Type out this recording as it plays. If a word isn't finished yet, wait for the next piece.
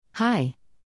Hi.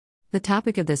 The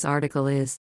topic of this article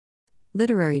is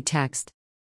literary text.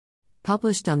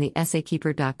 Published on the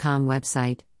essaykeeper.com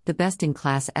website, the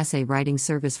best-in-class essay writing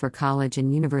service for college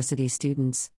and university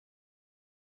students.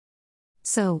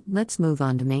 So, let's move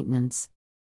on to maintenance.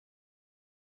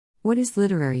 What is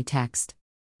literary text?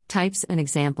 Types and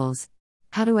examples.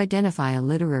 How to identify a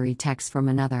literary text from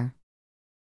another.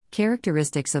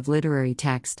 Characteristics of literary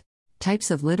text. Types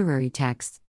of literary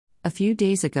text. A few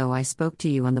days ago I spoke to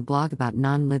you on the blog about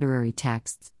non-literary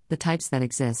texts, the types that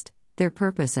exist, their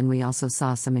purpose, and we also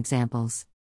saw some examples.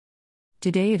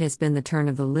 Today it has been the turn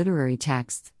of the literary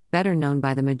texts, better known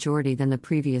by the majority than the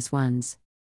previous ones.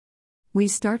 We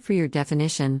start for your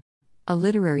definition. A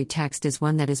literary text is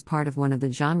one that is part of one of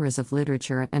the genres of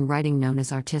literature and writing known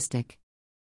as artistic.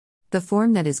 The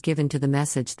form that is given to the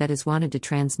message that is wanted to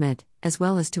transmit, as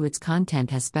well as to its content,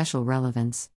 has special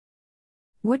relevance.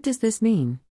 What does this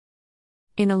mean?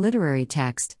 In a literary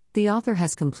text, the author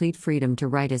has complete freedom to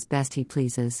write as best he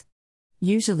pleases.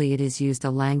 Usually it is used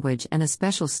a language and a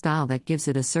special style that gives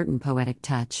it a certain poetic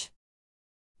touch.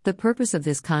 The purpose of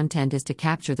this content is to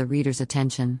capture the reader's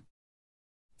attention.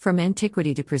 From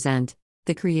antiquity to present,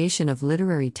 the creation of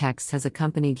literary texts has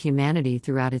accompanied humanity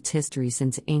throughout its history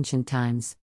since ancient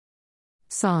times.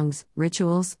 Songs,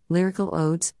 rituals, lyrical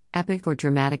odes, epic or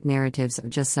dramatic narratives are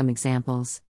just some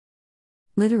examples.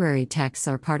 Literary texts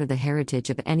are part of the heritage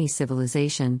of any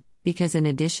civilization, because in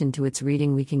addition to its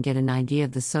reading we can get an idea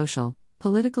of the social,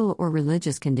 political, or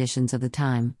religious conditions of the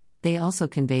time. They also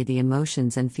convey the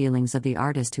emotions and feelings of the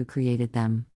artist who created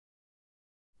them.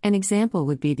 An example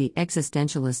would be the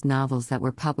existentialist novels that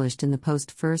were published in the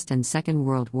post-First and Second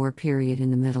World War period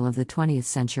in the middle of the 20th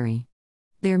century.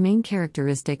 Their main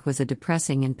characteristic was a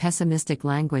depressing and pessimistic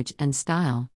language and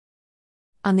style.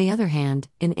 On the other hand,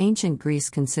 in ancient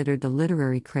Greece, considered the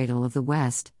literary cradle of the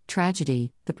West,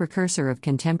 tragedy, the precursor of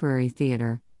contemporary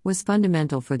theater, was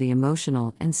fundamental for the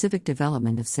emotional and civic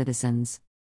development of citizens.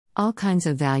 All kinds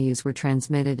of values were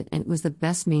transmitted, and it was the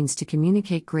best means to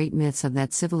communicate great myths of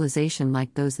that civilization,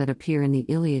 like those that appear in the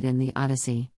Iliad and the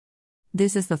Odyssey.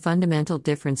 This is the fundamental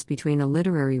difference between a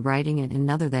literary writing and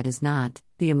another that is not: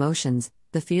 the emotions,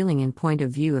 the feeling and point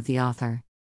of view of the author.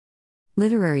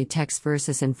 Literary text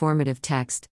versus informative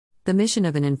text. The mission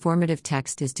of an informative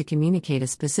text is to communicate a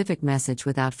specific message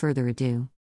without further ado.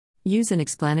 Use an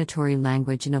explanatory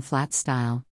language in a flat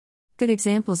style. Good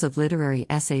examples of literary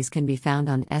essays can be found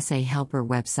on essay helper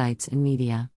websites and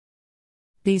media.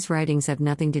 These writings have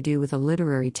nothing to do with a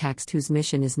literary text whose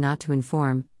mission is not to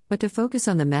inform, but to focus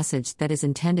on the message that is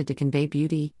intended to convey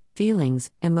beauty, feelings,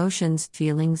 emotions,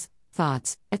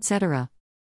 thoughts, etc.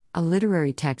 A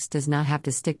literary text does not have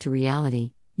to stick to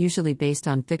reality, usually based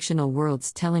on fictional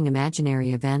worlds telling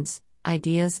imaginary events,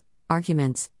 ideas,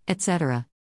 arguments, etc.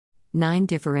 9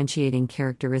 differentiating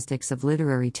characteristics of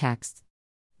literary texts.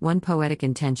 1. Poetic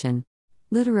intention.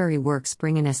 Literary works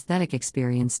bring an aesthetic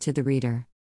experience to the reader.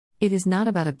 It is not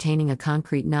about obtaining a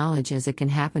concrete knowledge as it can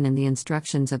happen in the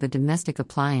instructions of a domestic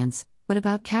appliance, but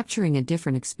about capturing a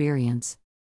different experience.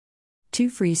 2.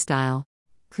 Freestyle.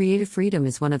 Creative freedom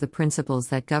is one of the principles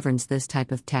that governs this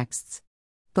type of texts.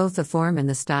 Both the form and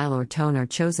the style or tone are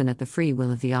chosen at the free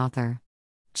will of the author.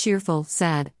 Cheerful,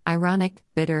 sad, ironic,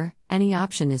 bitter, any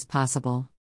option is possible.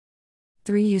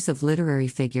 3. Use of literary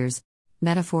figures,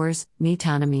 metaphors,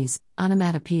 metonymies,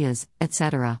 onomatopoeias,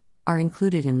 etc., are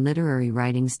included in literary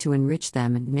writings to enrich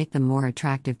them and make them more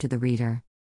attractive to the reader.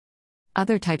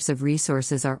 Other types of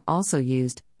resources are also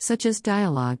used, such as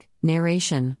dialogue,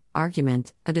 narration,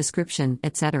 argument, a description,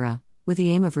 etc., with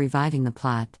the aim of reviving the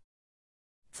plot.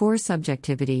 4.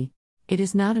 Subjectivity. It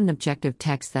is not an objective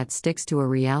text that sticks to a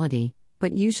reality,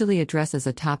 but usually addresses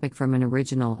a topic from an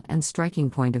original and striking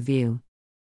point of view.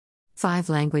 5.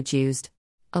 Language used.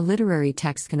 A literary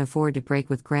text can afford to break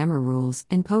with grammar rules,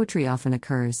 and poetry often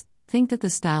occurs. Think that the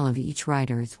style of each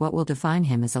writer is what will define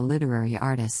him as a literary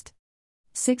artist.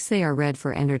 6. They are read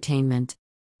for entertainment.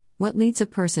 What leads a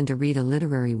person to read a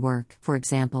literary work, for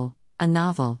example, a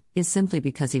novel, is simply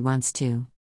because he wants to.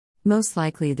 Most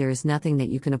likely there is nothing that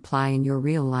you can apply in your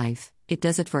real life, it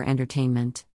does it for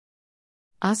entertainment.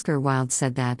 Oscar Wilde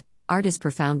said that, art is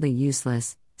profoundly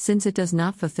useless, since it does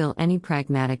not fulfill any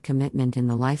pragmatic commitment in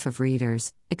the life of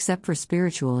readers, except for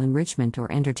spiritual enrichment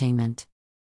or entertainment.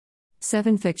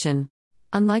 7. Fiction.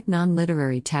 Unlike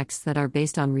non-literary texts that are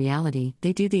based on reality,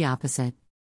 they do the opposite.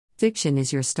 Fiction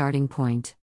is your starting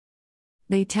point.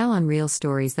 They tell unreal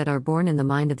stories that are born in the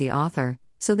mind of the author,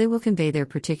 so they will convey their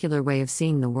particular way of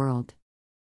seeing the world.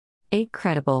 8.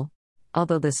 Credible.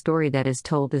 Although the story that is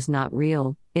told is not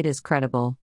real, it is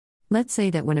credible. Let's say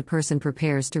that when a person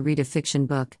prepares to read a fiction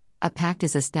book, A pact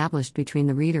is established between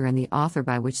the reader and the author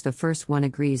by which the first one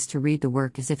agrees to read the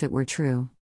work as if it were true.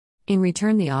 In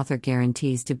return, the author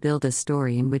guarantees to build a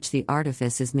story in which the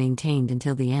artifice is maintained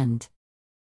until the end.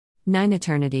 9.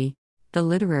 Eternity. The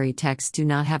literary texts do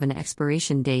not have an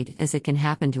expiration date as it can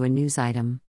happen to a news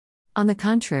item. On the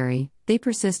contrary, they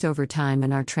persist over time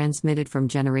and are transmitted from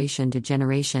generation to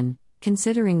generation,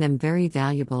 considering them very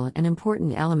valuable and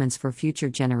important elements for future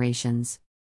generations.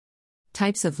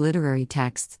 Types of literary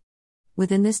texts.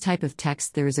 Within this type of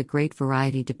text there is a great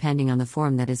variety depending on the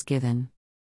form that is given.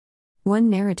 1.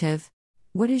 Narrative.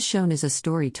 What is shown is a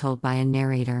story told by a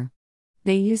narrator.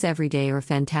 They use everyday or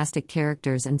fantastic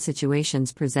characters and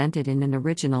situations presented in an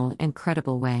original and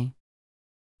credible way.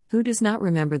 Who does not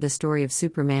remember the story of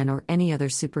Superman or any other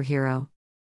superhero?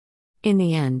 In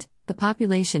the end, the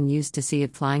population used to see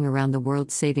it flying around the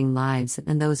world saving lives,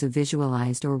 and those who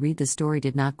visualized or read the story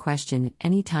did not question at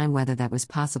any time whether that was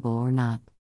possible or not.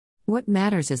 What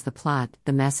matters is the plot,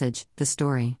 the message, the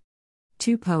story.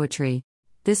 2. Poetry.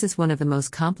 This is one of the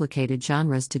most complicated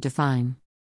genres to define.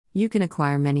 You can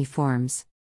acquire many forms.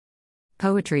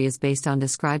 Poetry is based on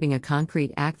describing a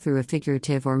concrete act through a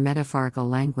figurative or metaphorical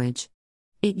language.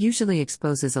 It usually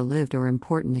exposes a lived or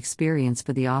important experience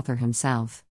for the author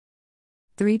himself.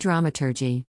 3.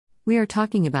 Dramaturgy. We are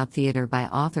talking about theater by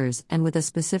authors and with a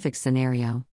specific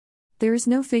scenario. There is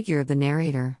no figure of the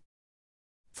narrator.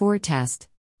 4. Test.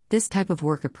 This type of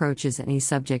work approaches any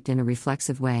subject in a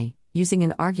reflexive way, using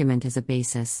an argument as a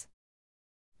basis.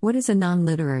 What is a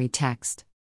non-literary text?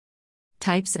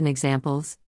 Types and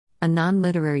examples. A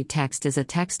non-literary text is a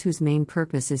text whose main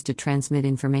purpose is to transmit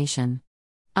information.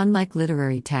 Unlike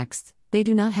literary texts, they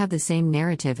do not have the same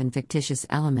narrative and fictitious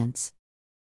elements.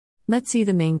 Let's see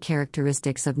the main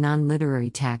characteristics of non-literary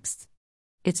texts.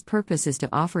 Its purpose is to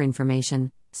offer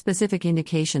information, specific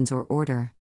indications or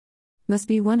order. Must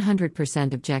be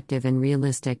 100% objective and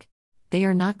realistic. They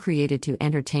are not created to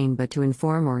entertain but to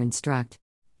inform or instruct.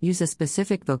 Use a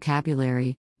specific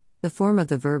vocabulary. The form of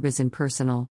the verb is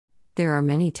impersonal. There are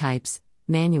many types: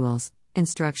 manuals,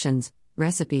 instructions,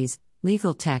 recipes,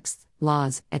 legal texts,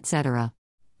 laws, etc.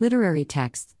 Literary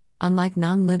texts, unlike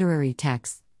non-literary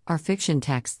texts, are fiction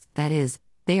texts, that is,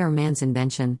 they are man's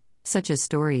invention, such as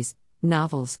stories,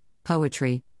 novels,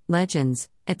 poetry, legends,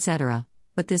 etc.,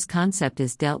 but this concept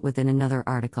is dealt with in another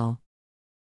article.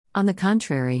 On the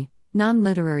contrary,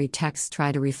 non-literary texts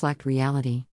try to reflect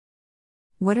reality.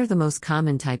 What are the most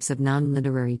common types of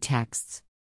non-literary texts?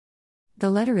 The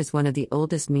letter is one of the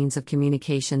oldest means of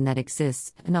communication that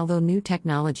exists, and although new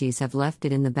technologies have left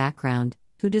it in the background,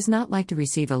 who does not like to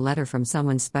receive a letter from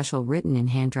someone special written in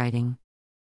handwriting?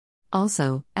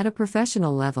 Also, at a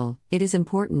professional level, it is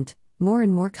important. More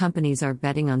and more companies are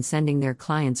betting on sending their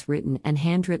clients written and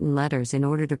handwritten letters in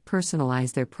order to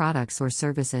personalize their products or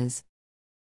services.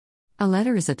 A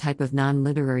letter is a type of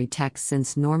non-literary text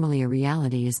since normally a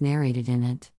reality is narrated in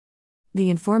it. The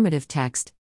informative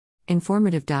text.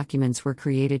 Informative documents were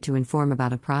created to inform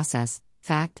about a process,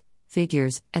 fact,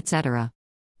 figures, etc.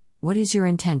 What is your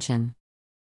intention?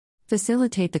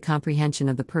 Facilitate the comprehension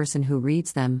of the person who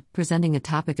reads them, presenting a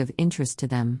topic of interest to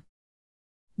them.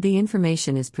 The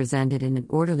information is presented in an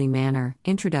orderly manner: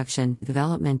 introduction,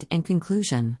 development, and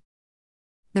conclusion.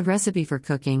 The recipe for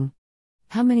cooking.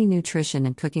 How many nutrition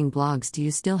and cooking blogs do you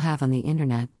still have on the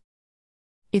internet?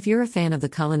 If you're a fan of the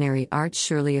culinary arts,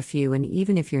 surely a few, and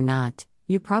even if you're not,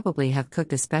 you probably have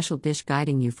cooked a special dish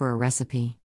guiding you for a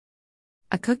recipe.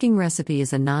 A cooking recipe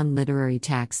is a non-literary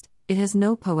text. It has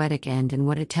no poetic end, and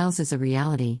what it tells is a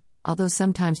reality, although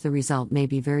sometimes the result may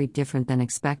be very different than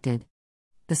expected.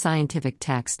 The scientific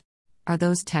text are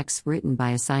those texts written by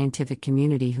a scientific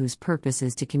community whose purpose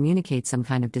is to communicate some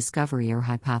kind of discovery or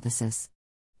hypothesis.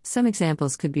 Some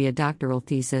examples could be a doctoral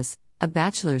thesis, a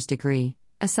bachelor's degree,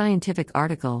 a scientific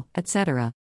article,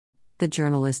 etc. The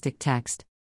journalistic text.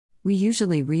 We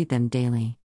usually read them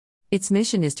daily. Its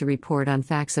mission is to report on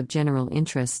facts of general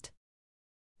interest.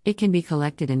 It can be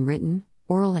collected in written,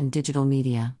 oral, and digital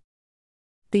media.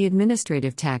 The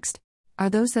administrative text are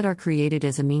those that are created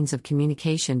as a means of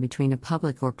communication between a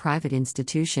public or private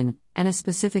institution and a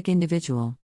specific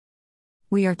individual.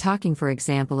 We are talking, for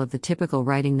example, of the typical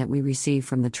writing that we receive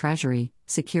from the Treasury,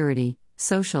 Security,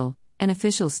 Social, and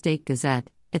Official State Gazette,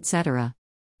 etc.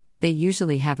 They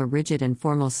usually have a rigid and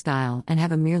formal style and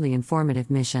have a merely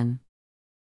informative mission.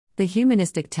 The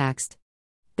humanistic text.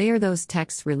 They are those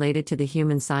texts related to the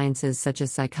human sciences such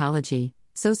as psychology,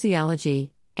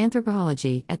 sociology,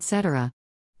 anthropology, etc.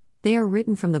 They are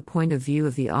written from the point of view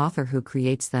of the author who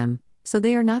creates them, so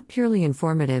they are not purely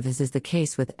informative as is the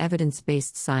case with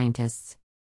evidence-based scientists.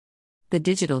 The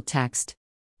digital text.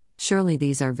 Surely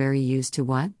these are very used to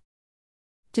what?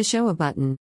 To show a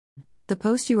button. The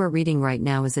post you are reading right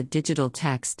now is a digital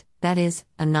text, that is,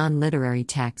 a non-literary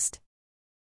text.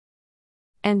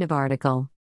 End of article.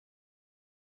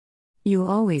 You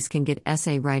always can get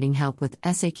essay writing help with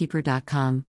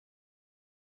essaykeeper.com.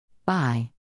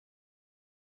 Bye.